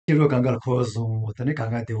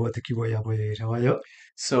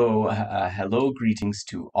So, hello, greetings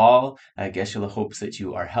to all. Geshe hopes that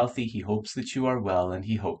you are healthy, he hopes that you are well, and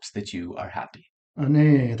he hopes that you are happy.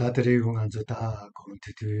 ane 다들이 공안저 다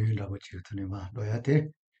공티티라고 지었더니 막 로야테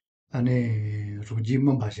ane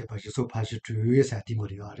루지만 바시 주위에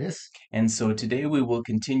사티모리 아레스 And so today we will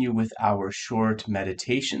continue with our short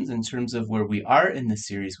meditations in terms of where we are in the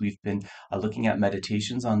series. We've been looking at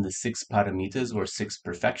meditations on the 6 paramitas or 6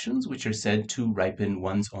 perfections, which are said to ripen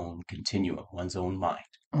one's own continuum, one's own mind.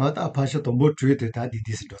 다 바시도 뭐 주위에 다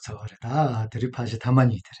디디스로 저거래 다 들이 바시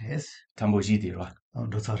다만이 드레스 Tambojidiro.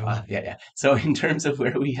 로서로 Yeah. So in terms of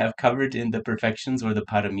where we have covered in the perfections or the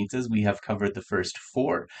paramitas, we have covered the first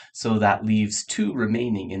 4. So that leaves 2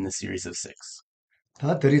 remaining in the series of 6.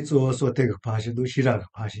 다 들이 소소테가 바시도 시라가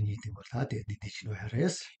바시니 다 디디시로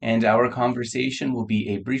하레스 And our conversation will be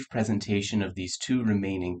a brief presentation of these 2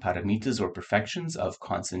 remaining paramitas or perfections of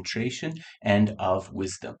concentration and of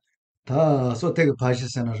wisdom. 다 소테가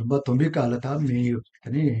바시세나 뭐 돈비가라 다 메유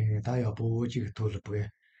아니 다 여보지 돌보에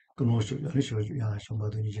그노쇼 야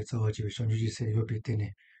쇼마도 이제 저지 쇼주지세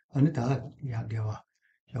요비테네 아니 다 야게와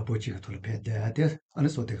여보지 돌베 대야데 아니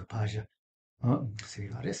소테가 바시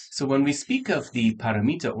세가레스 So when we speak of the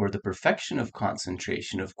paramita or the perfection of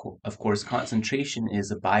concentration, of course, concentration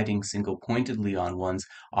is abiding single-pointedly on one's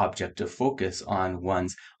object of focus, on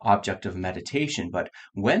one's object of meditation. But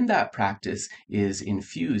when that practice is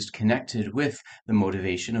infused, connected with the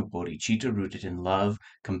motivation of bodhicitta, rooted in love,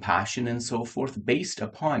 compassion, and so forth, based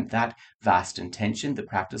upon that vast intention, the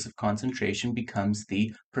practice of concentration becomes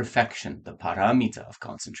the perfection, the paramita of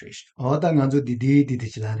concentration. 어당간조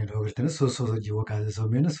디디지라네 로그르테는 소소소 지워가서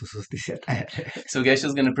면은 소소스티세 So Geshe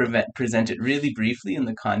is going to present it really briefly in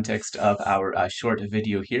the context of our short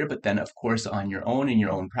video here, but then of course on your own, in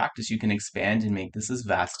your own practice, you can expand and make this as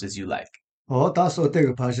vast as you like. 다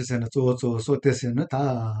소테가 바시세나 소테세나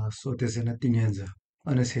다 소테세나 띵엔자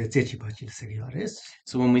어느 세 제치 바질 세기라레스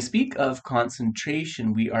So when we speak of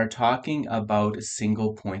concentration, we are talking about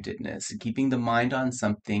single-pointedness, keeping the mind on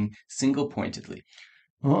something single-pointedly.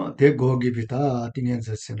 대고기비다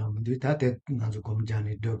띵엔자 세나문디 다대 나주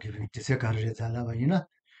공자니 도기비 제세가르레 잘라바이나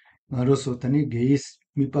나로소타니 게이스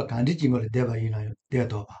미파 간디징을 대바이나요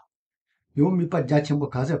대도바 요 미파 자침보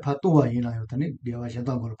가세 파또와이나요 타니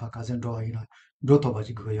비와샤단 걸 파카센 도와이나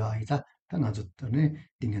도토바지 그거요 아이다 나주터네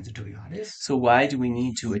띵엔자 도요아레스 So why do we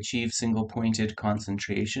need to achieve single-pointed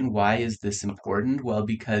concentration? Why is this important? Well,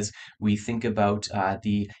 because we think about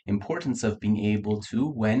the importance of being able to,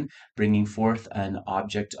 when bringing forth an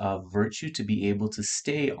object of virtue, to be able to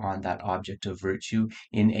stay on that object of virtue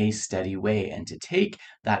in a steady way, and to take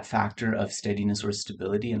that factor of steadiness or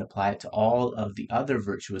stability and apply it to all of the other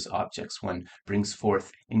virtuous objects one brings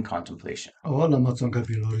forth in contemplation. Ola matsonga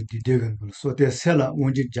bilori di degan so te sela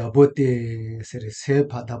unji jabote sere se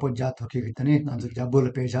padapo jato ke gitani nanzo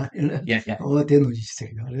jabol pe ja Yeah. o te no ji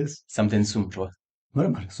se gales Something sumtro.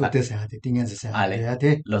 mar so te se ate tingen se Ale. ya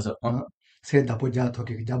te Loso. se dapo jato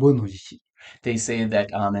ke jabo no ji They say that,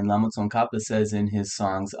 and Lama Tsongkhapa says in his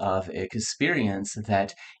songs of experience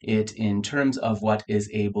that it, in terms of what is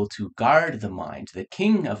able to guard the mind, the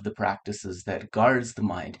king of the practices that guards the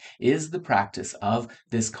mind is the practice of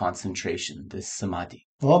this concentration, this samadhi.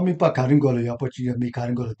 mi pa karin golo ya pochi mi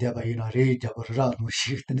karin golo de ba ina re jabo ra no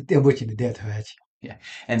shi te bochi ni de thoyaji Yeah.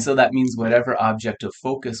 And so that means whatever object of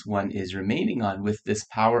focus one is remaining on with this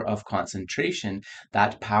power of concentration,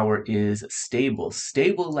 that power is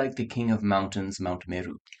stable like the king of mountains, Mount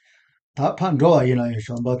Meru. 다 판로 ina yo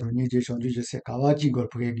shomba to ni je shonju je se kawaji gol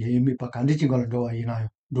pge mi pa kandi jingol ro ina yo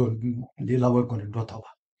ro li lawo ko ro tawa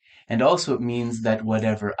And also it means that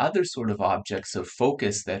whatever other sort of objects of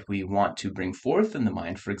focus that we want to bring forth in the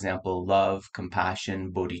mind, for example, love,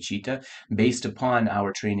 compassion, bodhicitta, based upon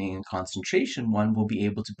our training and concentration, one will be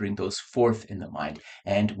able to bring those forth in the mind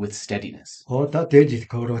and with steadiness. 다 대지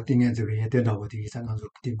거로 띵엔저 게 된다고 되게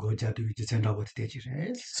상관없고 고자도 이제 된다고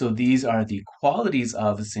되지래. So these are the qualities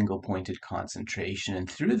of a single-pointed concentration, and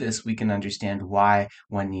through this we can understand why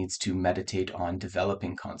one needs to meditate on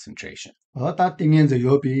developing concentration. 다 띵엔저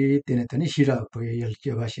요비 되네더니 시라 보여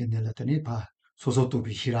열게 바신들더니 봐 소소도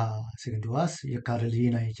비시라 세근도 와스 이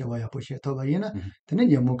가르리나 이제 와야 보셔 더 봐이나 되는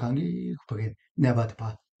연모 강이 보게 내봐도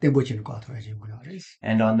봐 땡보치는 거 같아야지 뭐야.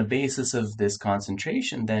 And on the basis of this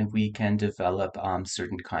concentration, then we can develop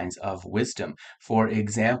certain kinds of wisdom. For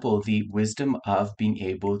example, the wisdom of being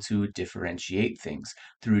able to differentiate things.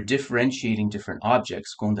 Through differentiating different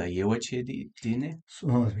objects, 공다 예워체디네?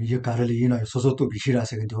 이 가르리나 소소도 비시라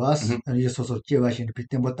세근도 와스 아니 소소 제와신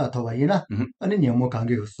비템보다 더 봐이나 아니 연모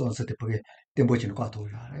강이 sonse te page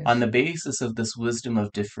On the basis of this wisdom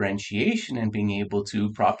of differentiation and being able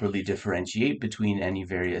to properly differentiate between any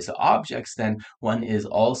various objects, then one is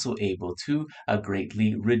also able to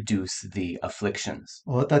greatly reduce the afflictions.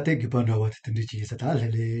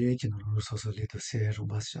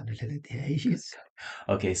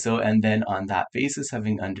 Okay, so and then on that basis,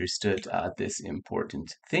 having understood this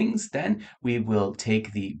important things, then we will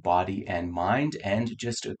take the body and mind and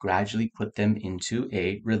just gradually put them into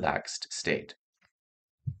a relaxed state.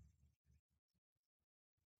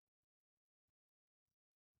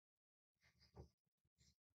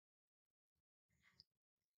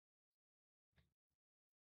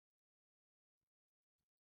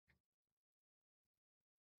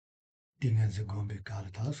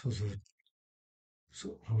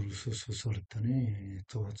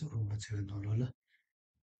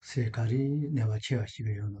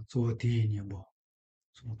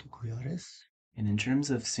 And in terms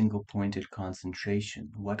of single-pointed concentration,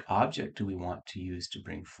 what object do we want to use to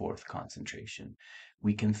bring forth concentration?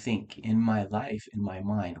 We can think, in my life, in my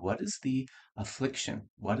mind, what is the affliction?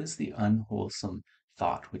 What is the unwholesome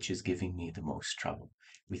thought which is giving me the most trouble?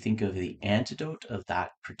 We think of the antidote of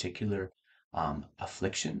that particular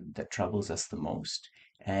affliction that troubles us the most,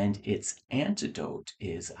 and its antidote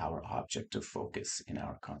is our object of focus in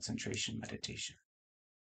our concentration meditation.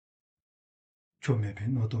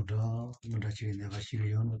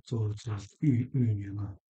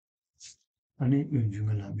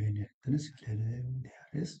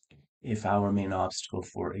 If our main obstacle,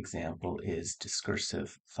 for example, is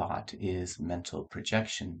discursive thought, is mental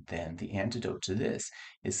projection, then the antidote to this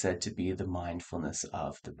is said to be the mindfulness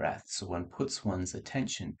of the breath. So one puts one's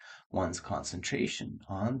attention, one's concentration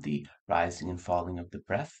on the rising and falling of the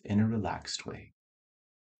breath in a relaxed way.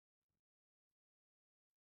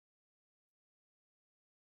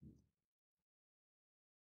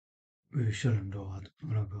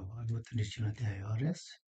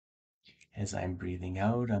 As I'm breathing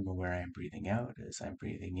out, I'm aware I'm breathing out. As I'm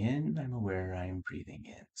breathing in, I'm aware I'm breathing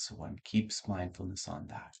in. So one keeps mindfulness on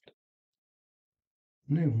that.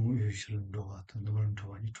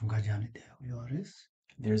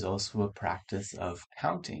 There's also a practice of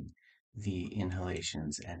counting the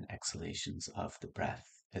inhalations and exhalations of the breath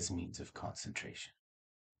as means of concentration.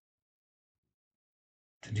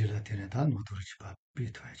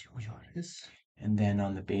 And then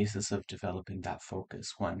on the basis of developing that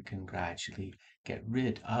focus, one can gradually get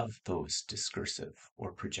rid of those discursive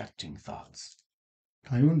or projecting thoughts.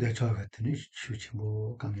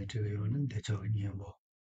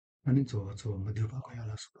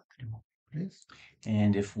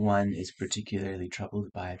 And if one is particularly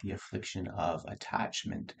troubled by the affliction of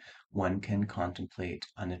attachment, one can contemplate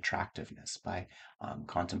unattractiveness by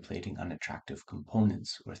contemplating unattractive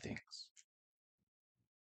components or things.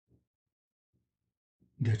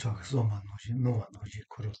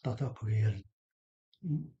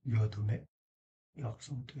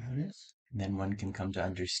 Then one can come to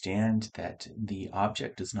understand that the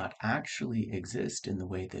object does not actually exist in the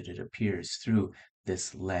way that it appears through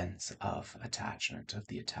this lens of attachment, of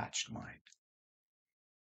the attached mind.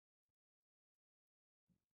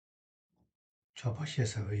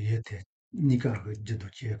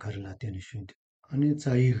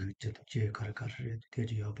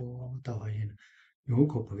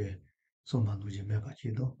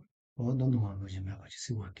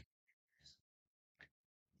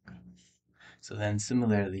 So then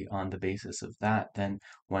similarly, on the basis of that, then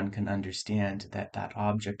one can understand that that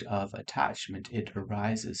object of attachment, it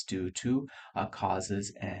arises due to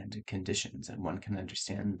causes and conditions. And one can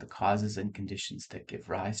understand the causes and conditions that give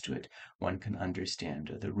rise to it. One can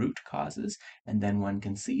understand the root causes, and then one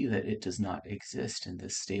can see that it does not exist in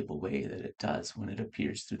this stable way that it does when it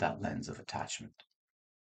appears through that lens of attachment.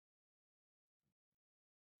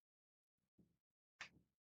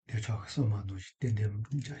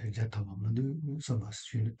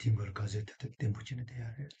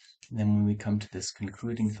 Then when we come to this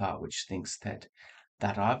concluding thought, which thinks that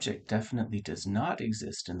that object definitely does not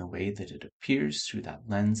exist in the way that it appears through that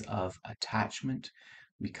lens of attachment,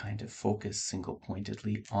 we kind of focus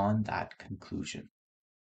single-pointedly on that conclusion.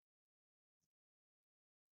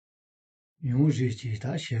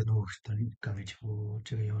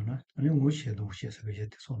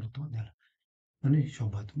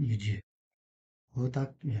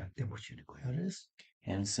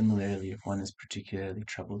 And similarly, if one is particularly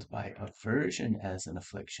troubled by aversion as an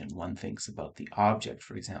affliction, one thinks about the object,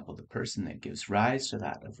 for example, the person that gives rise to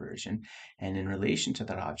that aversion, and in relation to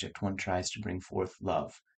that object, one tries to bring forth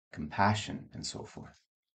love, compassion, and so forth.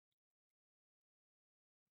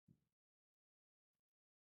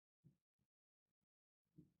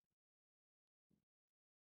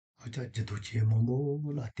 어차 지도지에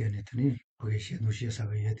뭐뭐 라떼네더니 거기 시노시에서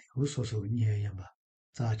예대 우소소 니에야마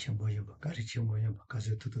자체모여봐 가르치모여봐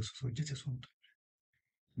가서 두두소소 제제송도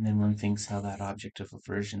And then one thinks how that object of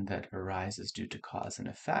aversion that arises due to cause and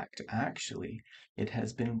effect, actually, it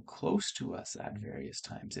has been close to us at various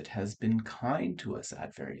times. It has been kind to us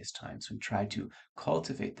at various times. We try to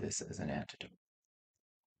cultivate this as an antidote.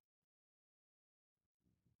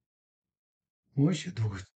 무엇이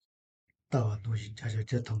두고 따와 노시 자자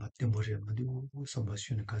제통바 템보리야마디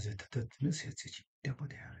우소바슈는 가서 뜻는 세지지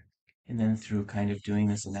때보대야 And then through kind of doing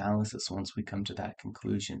this analysis, once we come to that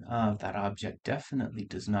conclusion of that object definitely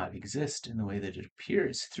does not exist in the way that it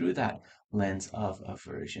appears through that lens of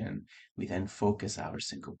aversion, we then focus our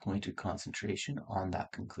single pointed concentration on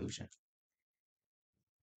that conclusion.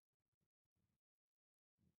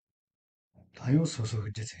 다요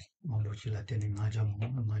소소 제제 뭐로지라 때는 맞아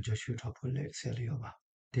맞아 슈터 폴레 셀리오바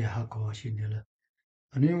대하고 시네라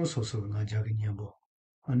아니요 소소 맞아기 냐보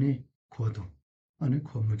아니 고도 아니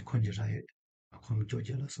고무 konjiraye 고무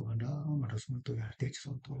조절라 소반다 마라스무 또 야르테치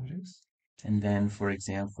손토레스 And then, for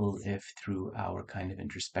example, if through our kind of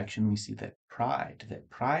introspection we see that pride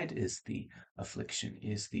is the affliction,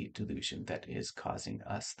 is the delusion that is causing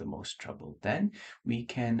us the most trouble, then we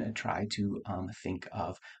can try to think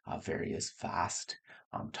of various vast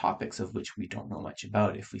topics of which we don't know much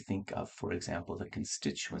about. If we think of, for example, the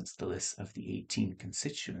constituents, the list of the 18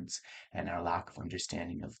 constituents, and our lack of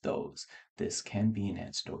understanding of those, this can be an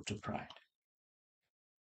antidote to pride.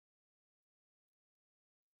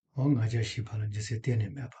 ngaja shipala jese tene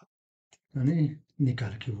mepa ani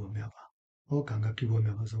nikar kibo mepa ganga kibo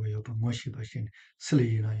mepa so yo pa moshi ba shin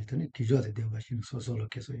sli na yitani kijo de ba shin so so lo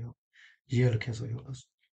keso yo yel keso yo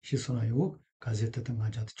shi sona yo gazeta ta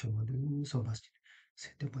ngaja de chomo de so bas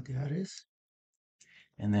sete pa de ares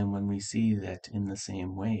And then when we see that in the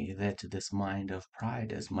same way that this mind of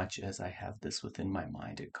pride, as much as I have this within my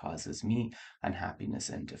mind, it causes me unhappiness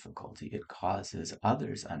and difficulty. It causes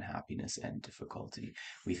others unhappiness and difficulty.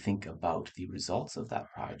 We think about the results of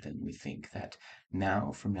that pride, then we think that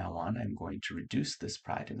now, from now on, I'm going to reduce this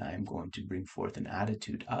pride and I am going to bring forth an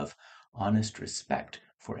attitude of honest respect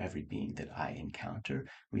for every being that I encounter.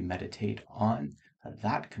 We meditate on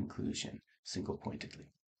that conclusion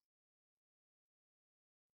single-pointedly.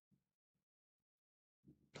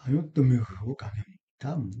 다요 때문에 그거 가게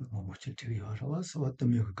다음 뭐 뭐지 되게 여러 와서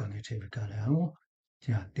때문에 그 강에 제비 가라요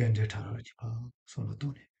자 된제 타러지 봐 손으로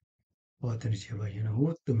돈이 어떤 제가 이나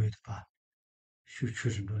뭐 때문에 봐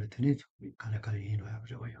슈슈는 노래더니 가라가리 이노야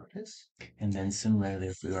그래요 그래서 And then similarly,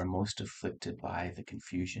 if we are most afflicted by the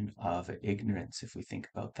confusion of ignorance, if we think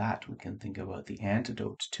about that, we can think about the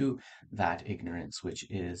antidote to that ignorance, which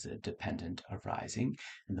is a dependent arising.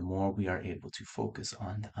 And the more we are able to focus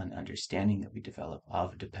on an understanding that we develop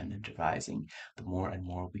of dependent arising, the more and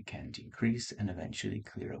more we can decrease and eventually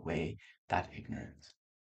clear away that ignorance.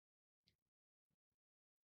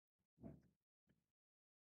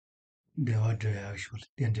 내가 저야 슈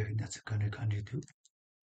된제 내서 간에도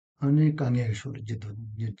아니 강에 슈 지도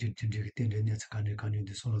진짜 된제 내서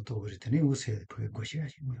간에도 손으로 또 그랬더니 우세 그 것이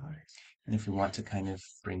아니고 And if we want to kind of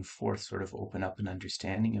bring forth, sort of open up an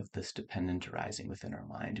understanding of this dependent arising within our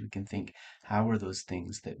mind, we can think, how are those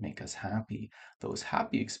things that make us happy, those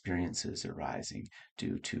happy experiences arising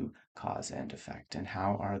due to cause and effect? And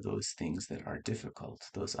how are those things that are difficult,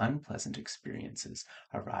 those unpleasant experiences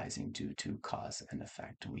arising due to cause and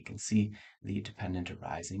effect? And we can see the dependent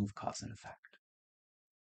arising of cause and effect.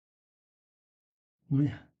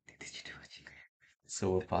 뭐야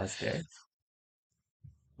So we'll pause there.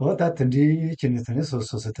 다 던지 지내서는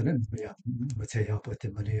소소서는 뭐야 뭐야 버때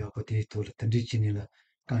말이야 버때 또 던지 지내라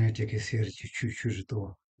강에 되게 세르지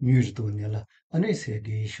추추도 뉴즈도 내라 아니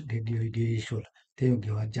세게 게게 쇼라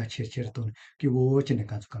대용기와 자체체도 기고 지내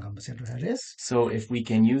간수 강가 무슨레스 So if we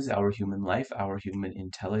can use our human life, our human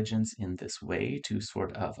intelligence in this way to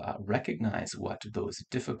sort of recognize what those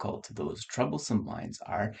difficult, those troublesome minds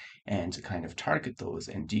are, and to kind of target those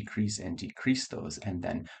and decrease those, and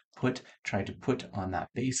then try to put on that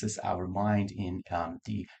basis our mind in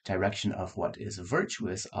the direction of what is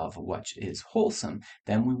virtuous, of what is wholesome,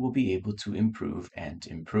 then we will be able to improve and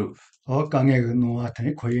improve. 강에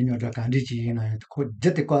노아더니 고연여자 간디지나 고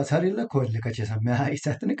제때과 살일라 고일까 제사면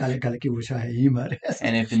있었더니 갈갈기 우샤 이 말이야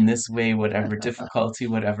And if in this way, whatever difficulty,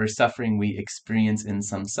 whatever suffering we experience in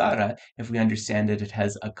samsara, if we understand that it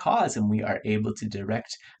has a cause and we are able to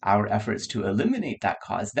direct our efforts to eliminate that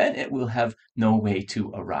cause, then it will have no way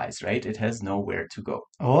to arise. arise, right? It has nowhere to go.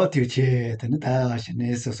 뒤che tani 다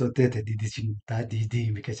shine soso te didi 다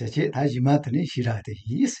didi mikashache 다 jima tani shira te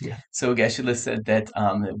his ya. So Geshe said that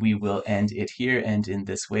we will end it here, and in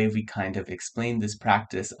this way we kind of explain this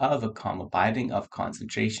practice of a calm abiding, of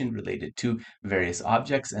concentration related to various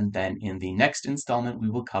objects, and then in the next installment we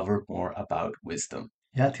will cover more about wisdom.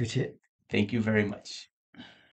 야 뒤che. Thank you very much.